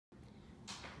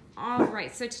All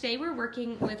right, so today we're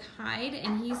working with Hyde,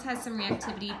 and he's has some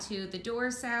reactivity to the door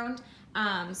sound.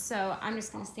 So I'm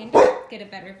just gonna stand up, get a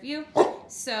better view.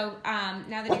 So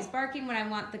now that he's barking, what I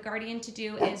want the guardian to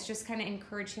do is just kind of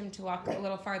encourage him to walk a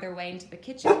little farther away into the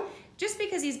kitchen. Just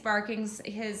because he's barking,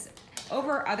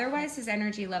 otherwise his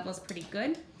energy level is pretty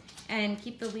good. And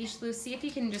keep the leash loose. See if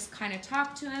you can just kind of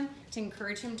talk to him to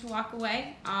encourage him to walk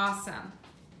away. Awesome,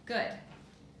 good.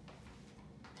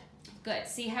 Good,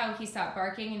 see how he stopped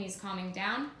barking and he's calming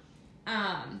down?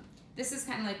 This is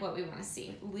kind of like what we want to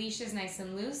see. Leash is nice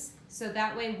and loose, so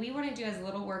that way we want to do as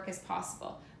little work as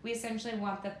possible. We essentially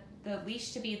want the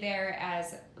leash to be there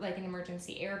as like an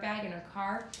emergency airbag in a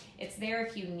car. It's there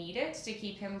if you need it to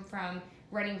keep him from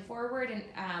running forward and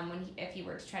if he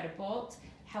were to try to bolt.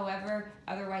 However,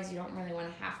 otherwise you don't really want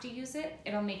to have to use it.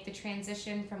 It'll make the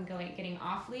transition from getting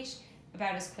off leash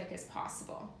about as quick as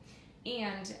possible.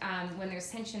 And when there's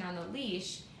tension on the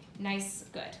leash,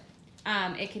 good.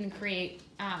 It can create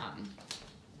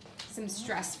some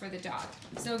stress for the dog.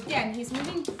 So again, he's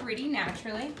moving pretty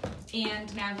naturally,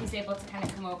 and now he's able to kind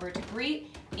of come over to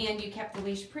greet, and you kept the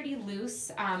leash pretty loose.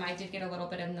 I did get a little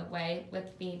bit in the way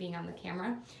with me being on the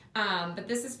camera, but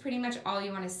this is pretty much all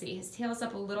you want to see. His tail's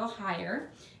up a little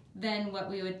higher than what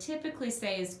we would typically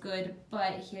say is good,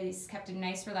 but he's kept a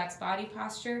nice relaxed body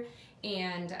posture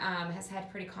and has had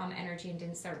pretty calm energy and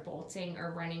didn't start bolting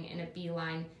or running in a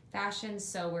beeline fashion,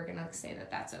 so we're gonna say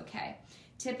that that's okay.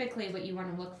 Typically what you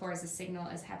want to look for as a signal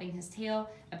is having his tail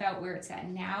about where it's at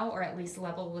now, or at least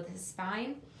level with his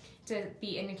spine, to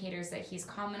be indicators that he's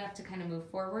calm enough to kind of move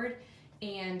forward.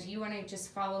 And you want to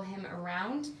just follow him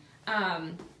around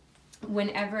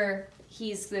whenever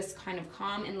he's this kind of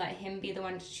calm, and let him be the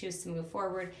one to choose to move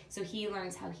forward, so he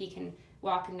learns how he can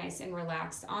walk nice and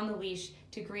relaxed on the leash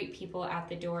to greet people at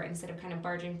the door instead of kind of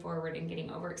barging forward and getting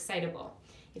overexcitable.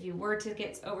 If you were to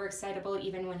get overexcitable,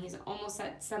 even when he's almost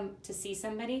to see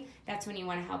somebody, that's when you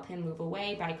want to help him move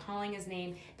away by calling his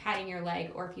name, patting your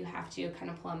leg, or if you have to,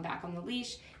 kind of pull him back on the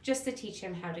leash, just to teach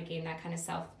him how to gain that kind of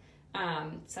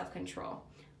self-control.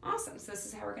 Awesome, so this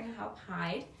is how we're going to help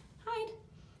Hyde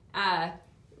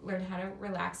learn how to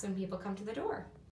relax when people come to the door.